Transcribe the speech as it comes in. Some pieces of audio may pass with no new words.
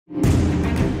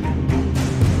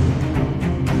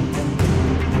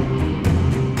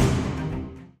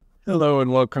Hello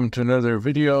and welcome to another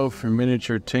video from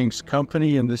Miniature Tanks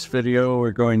Company. In this video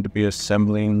we're going to be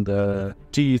assembling the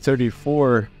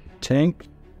T-34 tank.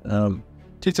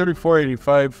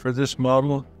 T-34-85 for this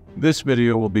model. This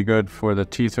video will be good for the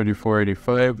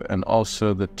T-34-85 and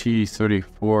also the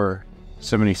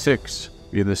T-34-76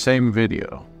 via the same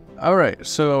video. Alright,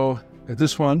 so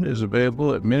this one is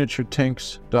available at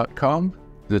miniaturetanks.com.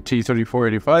 The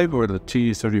T-34-85 or the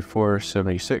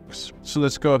T-34-76. So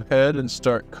let's go ahead and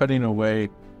start cutting away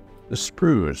the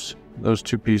sprues. Those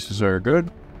two pieces are good.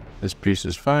 This piece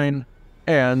is fine.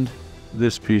 And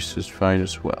this piece is fine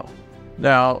as well.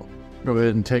 Now, go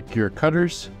ahead and take your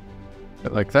cutters,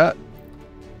 cut like that.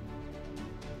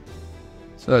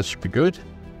 So that should be good.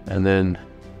 And then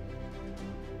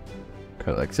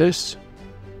cut like this.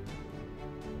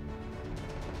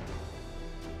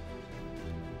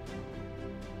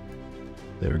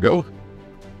 There we go.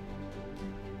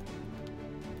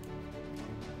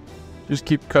 Just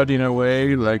keep cutting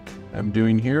away like I'm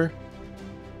doing here.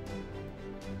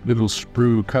 Little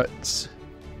sprue cuts.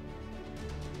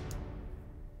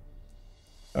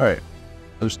 Alright,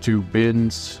 those two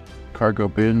bins, cargo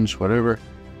bins, whatever.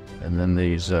 And then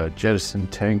these jettison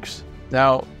tanks.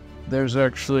 Now, there's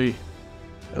actually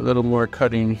a little more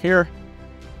cutting here.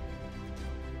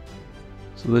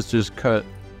 So let's just cut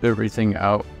everything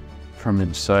out from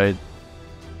inside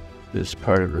this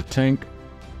part of the tank.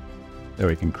 Then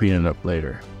we can clean it up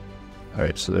later.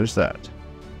 Alright, so there's that.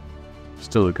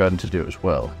 Still a gun to do as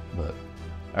well. But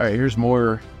alright, here's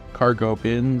more cargo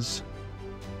bins.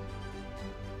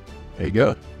 There you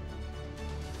go.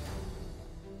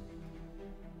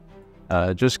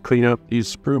 Just clean up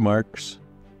these sprue marks.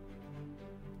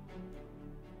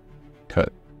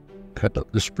 Cut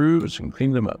up the sprues and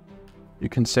clean them up. You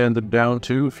can sand them down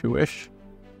too if you wish.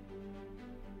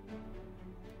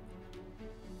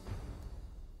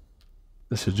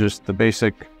 This is just the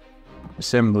basic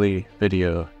assembly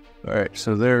video. Alright,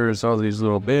 so there's all these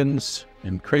little bins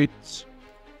and crates.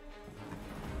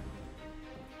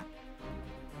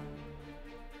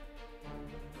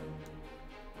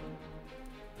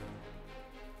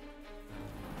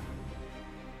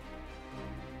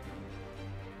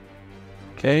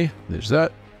 Okay, there's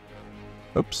that.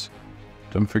 Oops.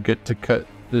 Don't forget to cut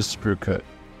this sprue cut.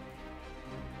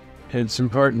 It's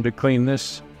important to clean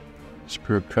this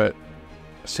sprue cut.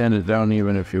 Sand it down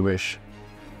even if you wish.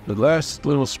 The last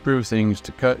little sprue things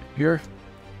to cut here.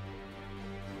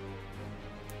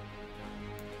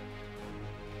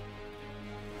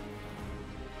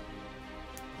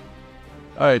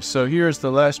 Alright, so here's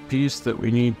the last piece that we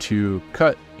need to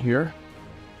cut here.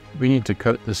 We need to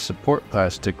cut the support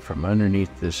plastic from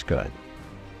underneath this gun.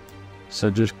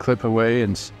 So just clip away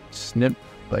and snip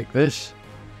like this.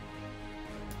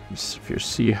 If you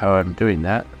see how I'm doing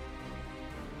that.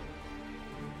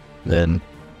 Then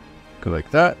go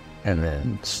like that, and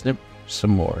then snip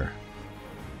some more.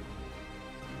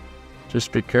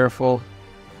 Just be careful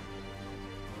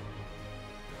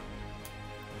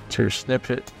to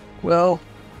snip it well,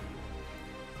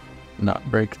 not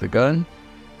break the gun.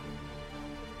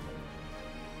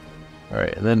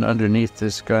 Alright, and then underneath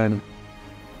this gun,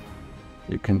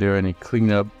 you can do any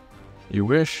cleanup you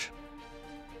wish,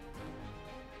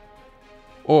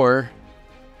 or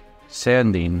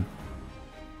sanding.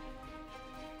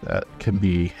 That can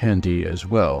be handy as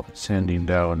well, sanding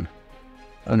down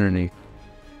underneath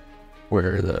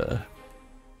where the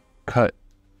cut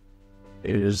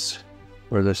is,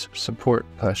 or the support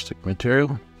plastic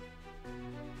material.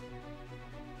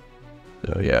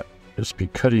 So yeah, just be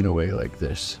cutting away like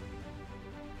this.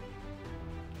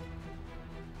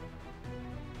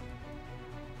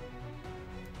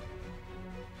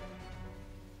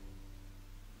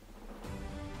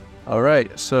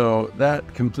 Alright, so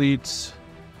that completes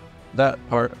that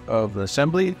part of the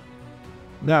assembly.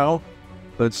 Now,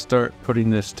 let's start putting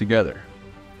this together.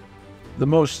 The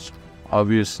most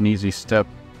obvious and easy step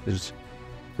is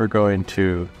we're going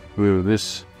to glue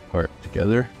this part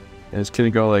together, and it's going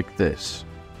to go like this.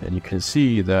 And you can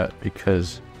see that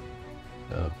because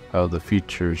of how the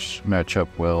features match up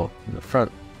well in the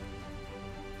front.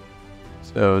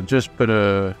 So just put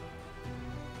a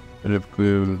bit of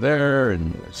glue there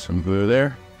and some glue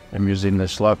there. I'm using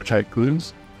this Loctite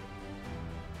glues.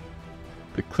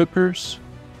 The clippers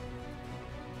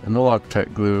and the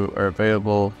Loctite glue are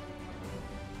available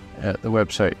at the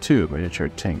website too,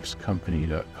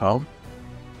 miniaturetankscompany.com.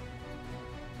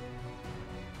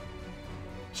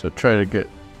 So try to get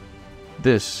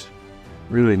this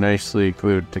really nicely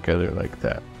glued together like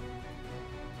that.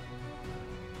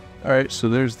 Alright, so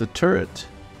there's the turret.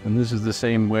 And this is the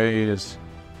same way as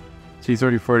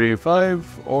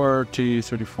T-34-85 or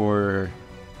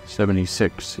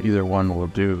T-34-76. Either one will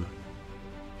do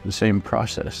the same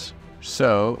process.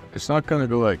 So it's not going to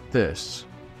go like this.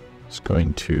 It's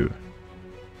going to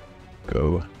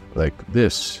go like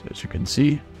this, as you can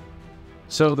see.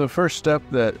 So the first step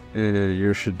that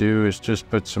you should do is just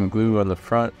put some glue on the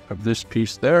front of this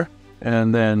piece there,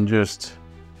 and then just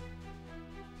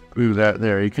glue that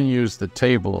there. You can use the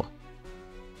table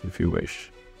if you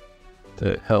wish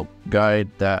to help guide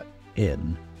that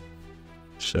in.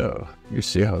 So you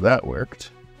see how that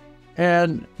worked.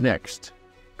 And next,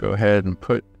 go ahead and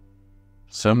put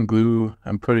some glue.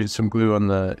 I'm putting some glue on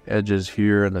the edges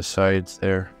here and the sides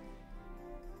there.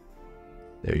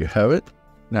 There you have it.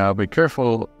 Now be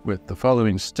careful with the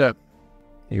following step.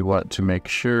 You want to make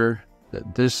sure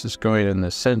that this is going in the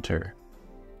center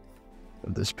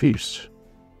of this piece.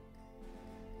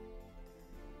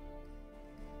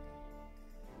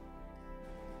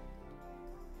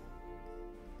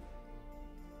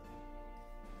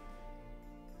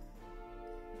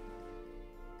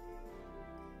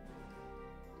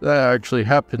 That actually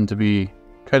happened to be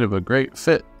kind of a great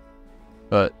fit,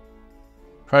 but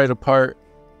pry it apart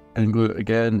and glue it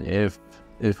again if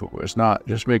it was not.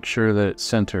 Just make sure that it's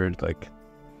centered like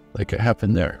it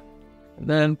happened there. And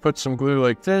then put some glue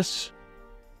like this.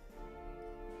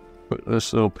 Put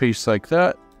this little piece like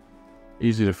that.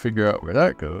 Easy to figure out where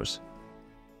that goes.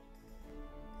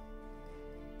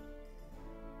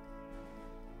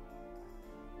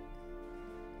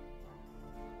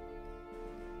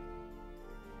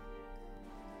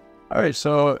 Alright,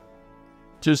 so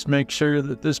just make sure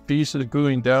that this piece is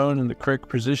gluing down in the correct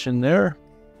position there,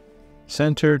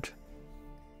 centered,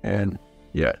 and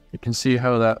yeah, you can see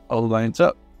how that all lines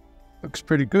up. Looks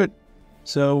pretty good.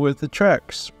 So with the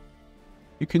tracks,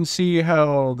 you can see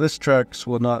how this tracks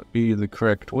will not be the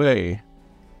correct way.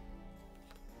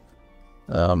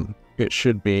 It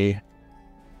should be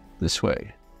this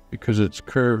way, because it's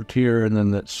curved here and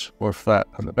then it's more flat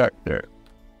on the back there.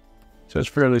 So it's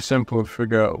fairly simple to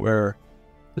figure out where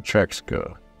the tracks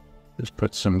go. Just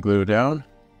put some glue down,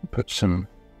 put some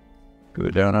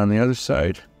glue down on the other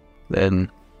side,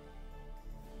 then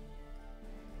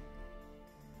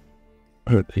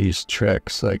put these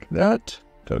tracks like that.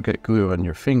 Don't get glue on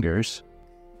your fingers.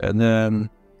 And then,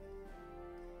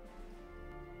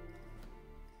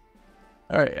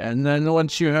 all right, and then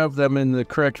once you have them in the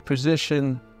correct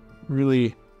position,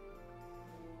 really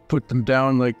put them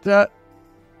down like that.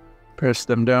 Press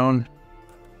them down,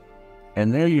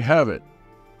 and there you have it.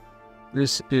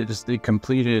 This is the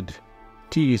completed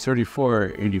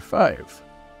T-34-85.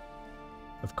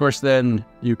 Of course, then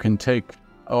you can take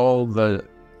all the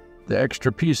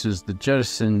extra pieces, the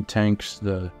jettison tanks,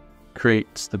 the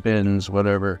crates, the bins,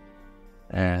 whatever,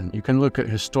 and you can look at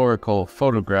historical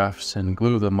photographs and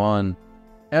glue them on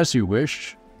as you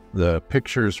wish. The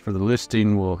pictures for the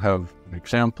listing will have an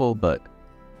example, but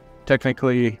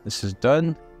technically this is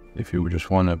done. If you just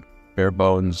want a bare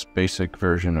bones basic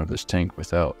version of this tank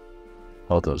without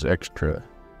all those extra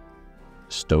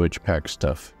stowage pack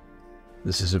stuff.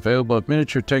 This is available at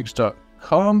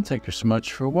miniaturetanks.com. Thank you so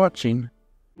much for watching.